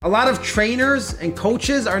A lot of trainers and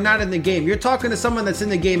coaches are not in the game. You're talking to someone that's in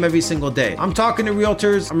the game every single day. I'm talking to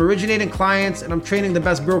realtors, I'm originating clients, and I'm training the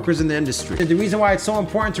best brokers in the industry. The reason why it's so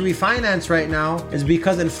important to refinance right now is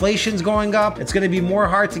because inflation's going up. It's going to be more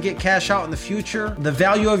hard to get cash out in the future. The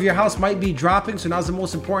value of your house might be dropping, so now's the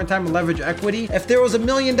most important time to leverage equity. If there was $1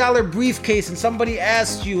 million briefcase and somebody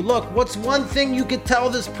asked you, look, what's one thing you could tell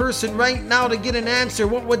this person right now to get an answer?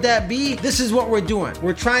 What would that be? This is what we're doing.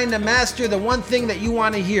 We're trying to master the one thing that you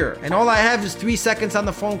want to hear. And all I have is 3 seconds on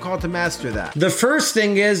the phone call to master that. The first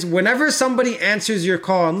thing is whenever somebody answers your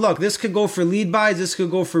call, and look, this could go for lead buys, this could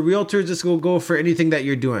go for realtors, this could go for anything that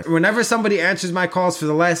you're doing. Whenever somebody answers my calls for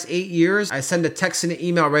the last 8 years, I send a text and an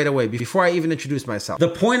email right away before I even introduce myself. The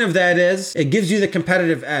point of that is it gives you the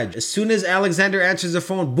competitive edge. As soon as Alexander answers the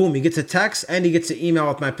phone, boom, he gets a text and he gets an email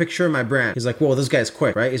with my picture and my brand. He's like, whoa, this guy's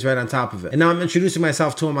quick, right? He's right on top of it. And now I'm introducing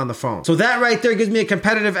myself to him on the phone. So that right there gives me a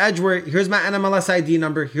competitive edge where here's my NMLS ID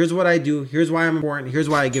number, here's what I do, here's why I'm important, here's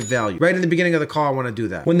why I give value. Right in the beginning of the call, I want to do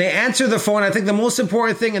that. When they answer the phone, I think the most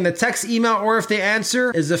important thing in the text, email, or if they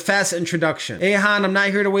answer is a fast introduction. Hey, Han, I'm not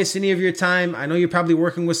here to waste any of your time. I know you're probably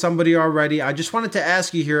working with somebody already. I just wanted to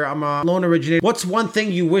ask you here, I'm a loan originator. What's one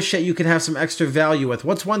thing you wish that you could have some extra value with?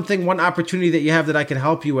 What's one thing, one opportunity that you have that I can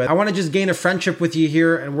help you with? I want to just gain a friendship with you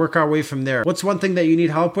here and work our way from there. What's one thing that you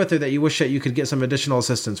need help with or that you wish that you could get some additional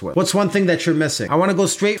assistance with? What's one thing that you're missing? I want to go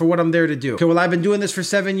straight for what I'm there to do. Okay, well, I've been doing this for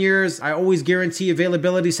 7 years. I always guarantee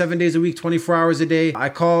availability 7 days a week, 24 hours a day. I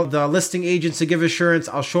call the listing agents to give assurance.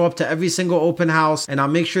 I'll show up to every single open house and I'll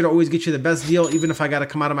make sure to always get you the best deal, even if I got to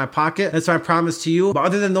come out of my pocket. That's my promise to you. But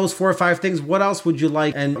other than those 4 or 5 things, what else would you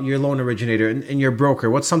like in your loan originator and your broker?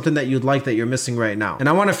 What's something that you'd like that you're missing right now? And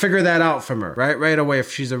I want to figure that out from her right away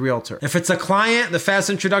if she's a realtor. If it's a client, the fast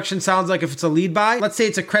introduction sounds like if it's a lead buy, let's say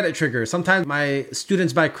it's a credit trigger. Sometimes my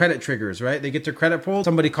students buy credit triggers, right? They get their credit pulled.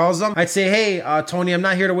 Somebody calls them. I'd say, hey, Tony, I'm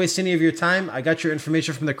not here to waste any of your time. I got your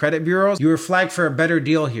information from the credit bureaus. You were flagged for a better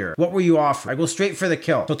deal here. What were you offered? I go straight for the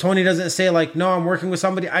kill. So Tony doesn't say like, no, I'm working with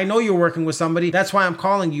somebody. I know you're working with somebody. That's why I'm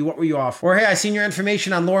calling you. What were you offered? Or hey, I seen your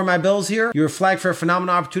information on Lower My Bills here. You were flagged for a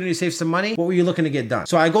phenomenal opportunity to save some money. What were you looking to get done?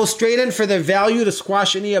 So I go straight in for the value to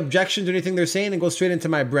squash any objections or anything they're saying and go straight into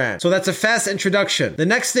my brand. So that's a fast introduction. The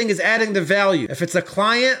next thing is adding the value. If it's a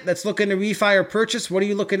client that's looking to refi or purchase, what are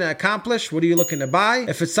you looking to accomplish? What are you looking to buy?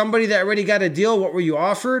 If it's somebody that already got a deal, what were you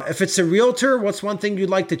offered? If it's a realtor, what's one thing you'd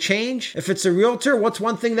like to change? If it's a realtor, what's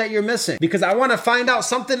one thing that you're missing? Because I want to find out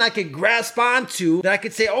something I could grasp onto that I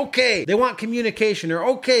could say, okay, they want communication, or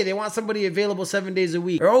okay, they want somebody available 7 days a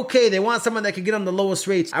week, or okay, they want someone that can get them the lowest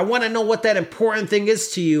rates. I want to know what that important thing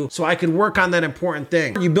is to you so I could work on that important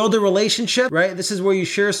thing. You build a relationship, right? This is where you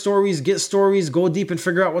share stories, get stories, go deep and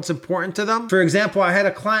figure out what's important to them. For example, I had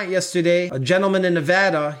a client yesterday, a gentleman in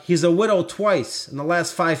Nevada. He's a widow twice in the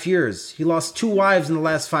last 5 years. He lost 2 wives in the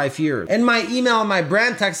last 5 years. In my email and my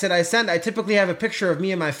brand text that I send, I typically have a picture of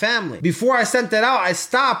me and my family. Before I sent that out, I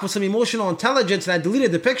stopped with some emotional intelligence and I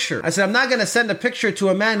deleted the picture. I said, I'm not going to send a picture to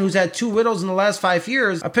a man who's had 2 widows in the last 5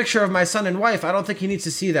 years, a picture of my son and wife. I don't think he needs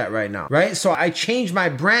to see that right now, right? So I changed my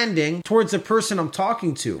branding towards the person I'm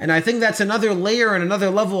talking to. And I think that's another layer and another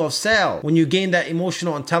level of sale when you gain that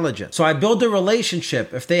emotional intelligence. So I build a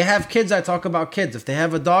relationship. If they have kids, I talk about kids. If they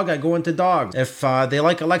have a dog, I go into dogs. If they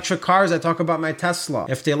like electric cars, I talk about my Tesla.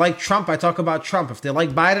 If they like Trump, I talk about Trump. If they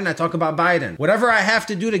like Biden, I talk about Biden. Whatever I have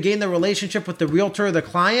to do to gain the relationship with the realtor or the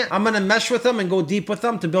client, I'm going to mesh with them and go deep with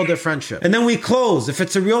them to build a friendship. And then we close. If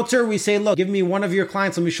it's a realtor, we say, look, give me one of your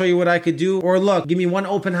clients. Let me show you what I could do. Or look, give me one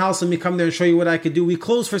open house. Let me come there and show you what I could do. We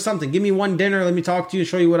close for something. Give me one dinner. Let me talk to you and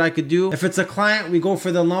show you what I could do. If it's a client, we go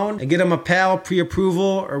for the loan and get them a PAL,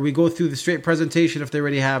 pre-approval, or we go through the straight presentation if they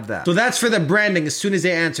already have that. So that's for the branding as soon as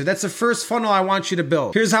they answer. That's the first funnel I want you to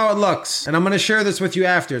build. Here's how it looks. And I'm going to share this with you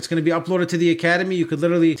after. It's going to be uploaded to the Academy. You could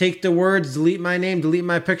literally take the words, delete my name, delete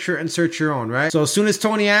my picture, insert your own, right? So as soon as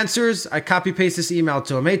Tony answers, I copy paste this email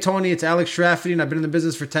to him. Hey, Tony, it's Alex Shraffy, and I've been in the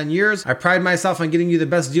business for 10 years. I pride myself on getting you the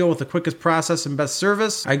best deal with the quickest process and best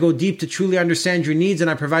service. I go deep to truly understand your needs, and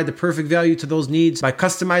I provide the perfect value to those needs by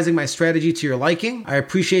customizing my strategy to your liking. I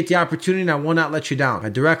appreciate the opportunity, and I will not let you down. My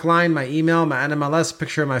direct line, my email, my NMLS,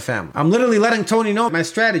 picture of my family. I'm literally letting Tony know my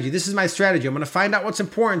strategy. This is my strategy. I'm going to find out what's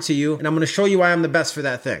important to you, and I'm going to show you why I'm the best for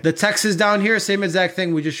that thing. The text is down here, same exact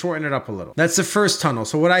thing. We just shorten it up a little. That's the first tunnel.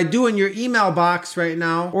 So what I do in your email box right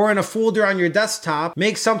now, or in a folder on your desktop,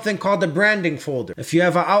 make something called the branding folder. If you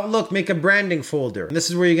have an Outlook, make a branding folder. And this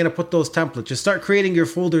is where you're going to put those templates. Just start creating your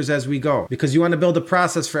folders as we go, because you want to build a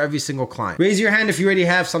process for every single client. Raise your hand if you already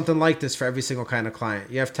have something like this for every single kind of client.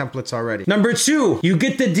 You have templates already. Number 2, you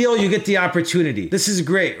get the deal, you get the opportunity. This is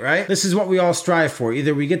great, right? This is what we all strive for.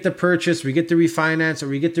 Either we get the purchase, we get the refinance, or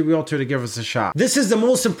we get the realtor to give us a shop. This is the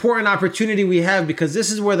most important opportunity we have because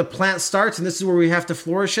this is where the plant starts and this is where we have to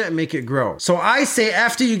flourish it and make it grow. So I say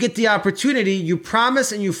after you get the opportunity, you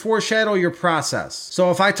promise and you foreshadow your process.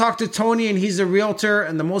 So if I talk to Tony and he's a realtor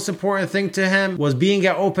and the most important thing to him was being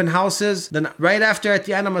at open houses, then right after at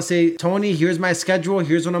the end, I'm going to say, Tony, here's my schedule.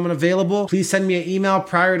 Here's when I'm available. Please send me an email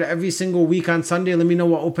prior to every single week on Sunday. Let me know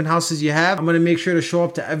what open houses you have. I'm going to make sure to show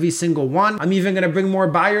up to every single one. I'm even going to bring more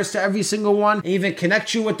buyers to every single one and even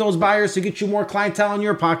connect you with those buyers to get you more clientele in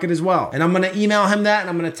your pocket as well. And I'm going to email him that and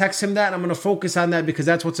I'm going to text him that and I'm going to focus on that because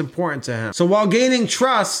that's what's important to him. So while gaining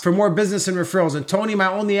trust for more business and referrals, and Tony, my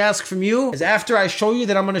only ask from you is after I show you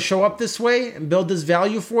that I'm going to show up this way and build this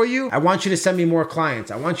value for you, I want you to send me more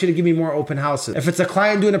clients. I want you to give me more open houses. If it's a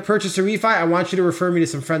client doing a purchase or refi, I want you to refer me to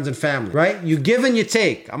some friends and family, right? You give and you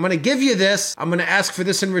take. I'm going to give you this. I'm going to ask for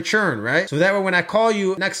this in return, right? So that way when I call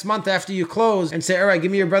you next month after you close and say, all right,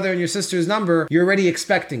 give me your brother and your sister's number, you're already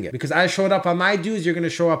expecting it because I showed up on my dues. You're going to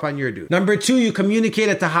show up on your dues. Number two, you communicate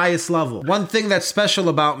at the highest level. One thing that's special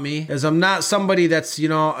about me is I'm not somebody that's,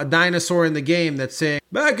 a dinosaur in the game that's saying,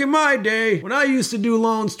 back in my day, when I used to do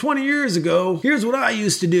loans 20 years ago, here's what I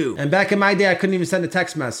used to do. And back in my day, I couldn't even send a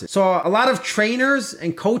text message. So a lot of trainers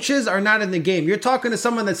and coaches are not in the game. You're talking to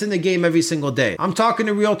someone that's in the game every single day. I'm talking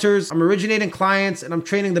to realtors, I'm originating clients, and I'm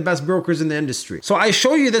training the best brokers in the industry. So I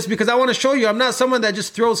show you this because I want to show you I'm not someone that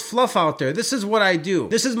just throws fluff out there. This is what I do.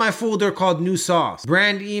 This is my folder called New Sauce.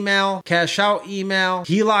 Brand email, cash out email,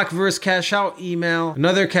 HELOC versus cash out email,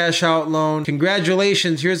 another cash out loan.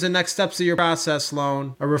 Congratulations, here's the next steps of your process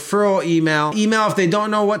loan. A referral email if they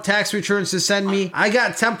don't know what tax returns to send me. I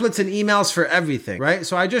got templates and emails for everything, right?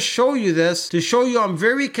 So I just show you this to show you I'm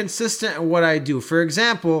very consistent in what I do. For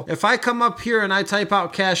example, if I come up here and I type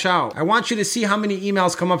out cash out, I want you to see how many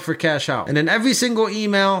emails come up for cash out. And in every single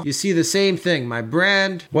email, you see the same thing. My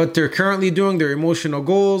brand, what they're currently doing, their emotional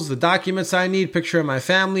goals, the documents I need, picture of my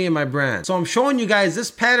family and my brand. So I'm showing you guys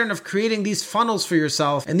this pattern of creating these funnels for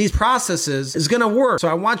yourself and these processes is going to work. So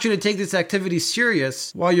I want you to take this activity serious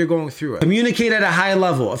while you're going through it. Communicate at a high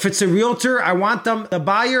level. If it's a realtor, I want them, the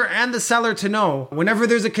buyer and the seller, to know whenever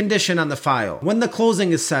there's a condition on the file, when the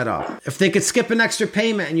closing is set up, if they could skip an extra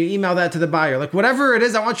payment and you email that to the buyer, like whatever it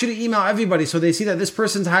is, I want you to email everybody so they see that this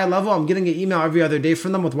person's high level. I'm getting an email every other day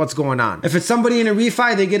from them with what's going on. If it's somebody in a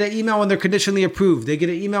refi, they get an email when they're conditionally approved. They get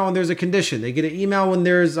an email when there's a condition. They get an email when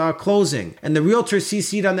there's a closing. And the realtor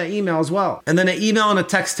CC'd on that email as well. And then an email and a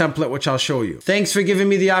text template, which I'll show you. Thanks for giving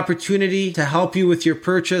me the opportunity to help you with your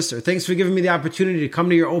purchase, or thanks for giving me the opportunity to come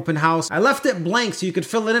to your open house. I left it blank so you could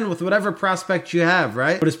fill it in with whatever prospect you have,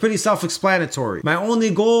 right? But it's pretty self-explanatory. My only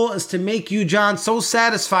goal is to make you, John, so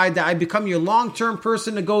satisfied that I become your long-term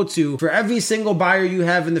person to go to for every single buyer you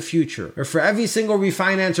have in the future, or for every single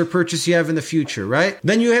refinance or purchase you have in the future, right?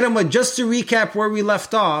 Then you hit them with, just to recap where we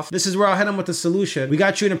left off, this is where I'll hit them with the solution. We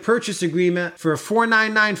got you in a purchase agreement for a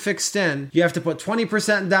 $499 fixed in. You have to put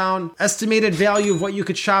 20% down. Estimated value of what you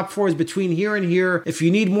could shop for is between here and here. If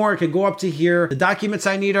you need more, it could go up to here. The documents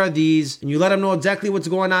I need are these, and you let them know exactly what's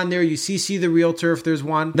going on there. You CC the realtor if there's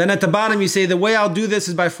one. Then at the bottom, you say, the way I'll do this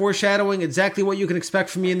is by foreshadowing exactly what you can expect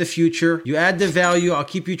from me in the future. You add the value. I'll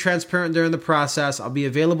keep you transparent during the process. I'll be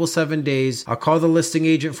available 7 days. I'll call the listing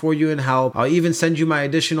agent for you and help. I'll even send you my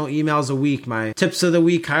additional emails a week, my tips of the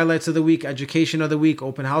week, highlights of the week, education of the week,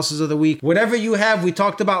 open houses of the week, whatever you have. We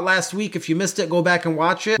talked about last week. If you missed it, go back and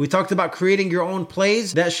watch it. We talked about creating your own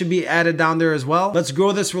plays. That should be added down there as well. Let's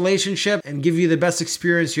grow this relationship and give you the best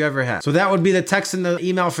experience you ever had. So that would be the text and the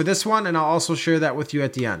email for this one, and I'll also share that with you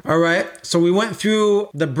at the end. All right, so we went through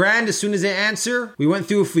the brand as soon as they answer. We went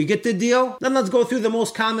through if we get the deal. Then let's go through the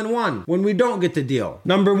most common one when we don't get the deal.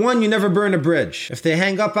 Number one, you never burn a bridge. If they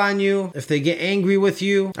hang up on you, if they get angry with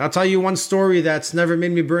you, I'll tell you one story that's never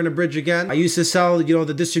made me burn a bridge again. I used to sell,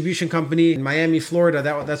 the distribution company in Miami, Florida.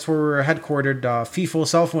 That's where we were headquartered, FIFO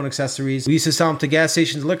cell phone accessories. We used to sell them to gas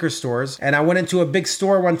stations, liquor stores. And I went into a big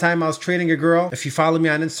store one time. I was trading a girl. If you follow me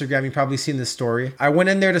on Instagram, you've probably seen this story. I went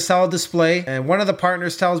in there to sell a display, and one of the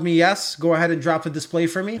partners tells me, yes, go ahead and drop the display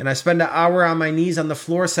for me. And I spend an hour on my knees on the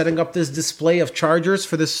floor setting up this display of chargers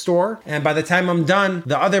for this store. And by the time I'm done,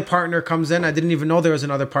 the other partner comes in. I didn't even know there was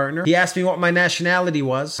another partner. He asked me what my nationality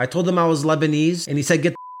was. I told him I was Lebanese, and he said,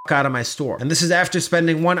 get out of my store. And this is after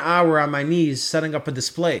spending 1 hour on my knees setting up a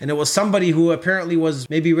display. And it was somebody who apparently was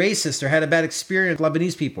maybe racist or had a bad experience with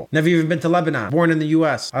Lebanese people. Never even been to Lebanon. Born in the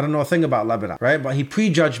US. I don't know a thing about Lebanon, right? But he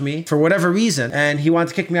prejudged me for whatever reason, and he wanted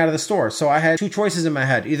to kick me out of the store. So I had two choices in my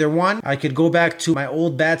head. Either one, I could go back to my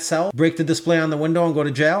old bad self, break the display on the window and go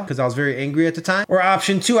to jail because I was very angry at the time. Or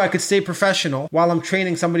option two, I could stay professional while I'm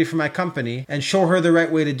training somebody for my company and show her the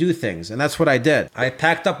right way to do things. And that's what I did. I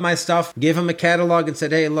packed up my stuff, gave him a catalog and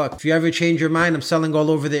said, hey, look, if you ever change your mind, I'm selling all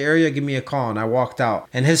over the area, give me a call. And I walked out.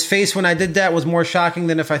 And his face when I did that was more shocking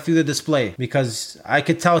than if I threw the display, because I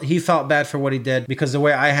could tell he felt bad for what he did because the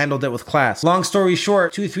way I handled it with class. Long story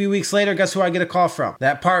short, 2-3 weeks later, guess who I get a call from?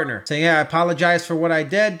 That partner saying, yeah, I apologize for what I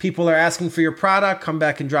did. People are asking for your product. Come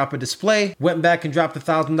back and drop a display. Went back and dropped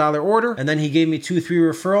 $1,000 order. And then he gave me 2-3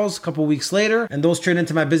 referrals a couple weeks later. And those turned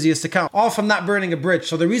into my busiest account. All from not burning a bridge.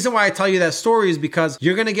 So the reason why I tell you that story is because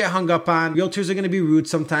you're going to get hung up on. Realtors are going to be rude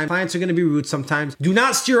sometimes. Clients are going to be rude sometimes. Do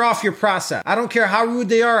not steer off your process. I don't care how rude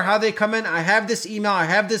they are or how they come in. I have this email. I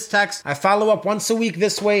have this text. I follow up once a week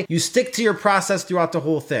this way. You stick to your process throughout the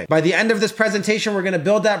whole thing. By the end of this presentation, we're going to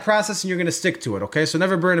build that process and you're going to stick to it. Okay. So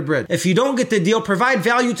never burn a bridge. If you don't get the deal, provide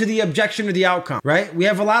value to the objection or the outcome, right? We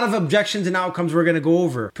have a lot of objections and outcomes we're going to go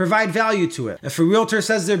over. Provide value to it. If a realtor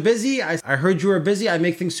says they're busy, I heard you were busy. I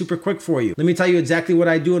make things super quick for you. Let me tell you exactly what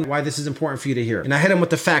I do and why this is important for you to hear. And I hit them with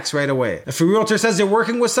the facts right away. If a realtor says they're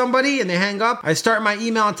working with somebody and they hang up, I start my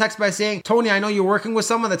email and text by saying, Tony, I know you're working with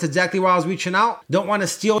someone. That's exactly why I was reaching out. Don't want to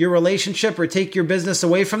steal your relationship or take your business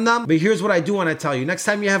away from them. But here's what I do want to tell you. Next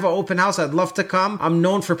time you have an open house, I'd love to come. I'm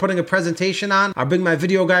known for putting a presentation on. I'll bring my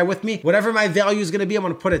video guy with me. Whatever my value is going to be, I'm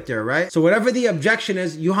going to put it there, right? So whatever the objection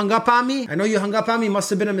is, you hung up on me. I know you hung up on me. Must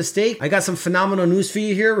have been a mistake. I got some phenomenal news for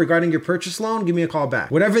you here regarding your purchase loan. Give me a call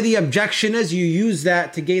back. Whatever the objection is, you use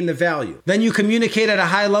that to gain the value. Then you communicate at a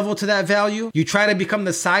high level to that value. You try to become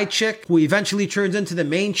the side chick who eventually turns into the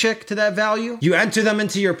main chick to that value. You enter them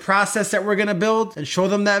into your process that we're going to build and show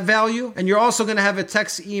them that value. And you're also going to have a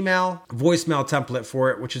text, email, voicemail template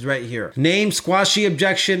for it, which is right here. Name, squash the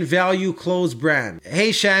objection, value, close, brand.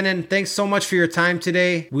 Hey, Shannon, thanks so much for your time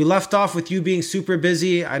today. We left off with you being super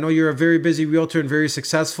busy. I know you're a very busy realtor and very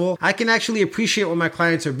successful. I can actually appreciate when my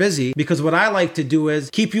clients are busy because what I like to do is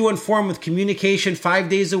keep you informed with communication 5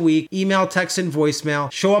 days a week, email, text, and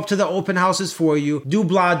voicemail, show up to the open houses for you, do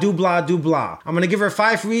blah, do blah, do blah. I'm going to give her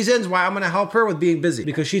 5 reasons why I'm going to help her with being busy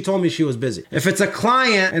because she told me she was busy. If it's a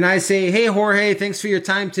client and I say, hey, Jorge, thanks for your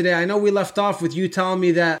time today. I know we left off with you telling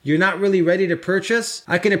me that you're not really ready to purchase.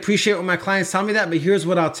 I can appreciate when my clients tell me that, but here's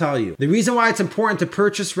what I'll tell you. The reason why it's important to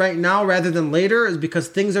purchase right now rather than later is because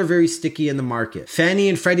things are very sticky in the market. Fannie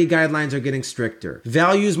and Freddie guidelines are getting stricter.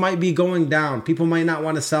 Values might be going down. People might not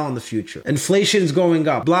want to sell in the future. Inflation's going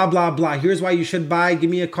up. Blah, blah, blah. Here's why you should buy. Give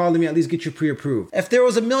me a call. Let me at least get you pre-approved. If there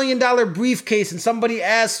was $1 million briefcase and somebody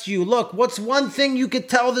asked you, look, what's one thing you could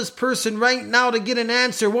tell this person right now to get an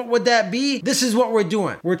answer? What would that be? This is what we're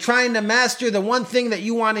doing. We're trying to master the one thing that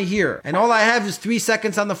you want to hear. And all I have is 3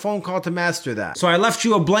 seconds on the phone call to master that. So I left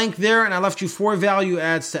you a blank there and I left you 4 value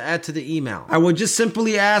adds to add to the email. I would just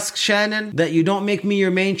simply ask Shannon that you don't make me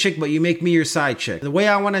your main chick, but you make me your side chick. The way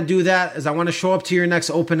I want to do that is I want to show up to your next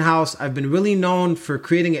open house. I've been really known for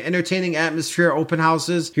creating an entertaining atmosphere at open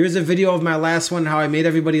houses. Here's a video of my last one, how I made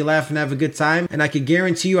everybody laugh and have a good time. And I can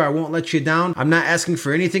guarantee you I won't let you down. I'm not asking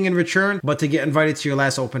for anything in return, but to get invited to your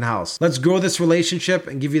last open house. Let's grow this relationship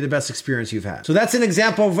and give you the best experience you've had. So that's an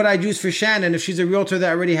example of what I'd use for Shannon if she's a realtor that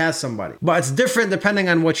already has somebody. But it's different depending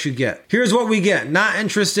on what you get. Here's what we get. Not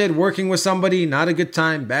interested, working with somebody, not a good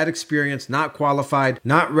time, bad experience, not qualified,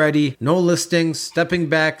 not ready, no listings, stepping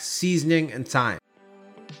back, seasoning, and time.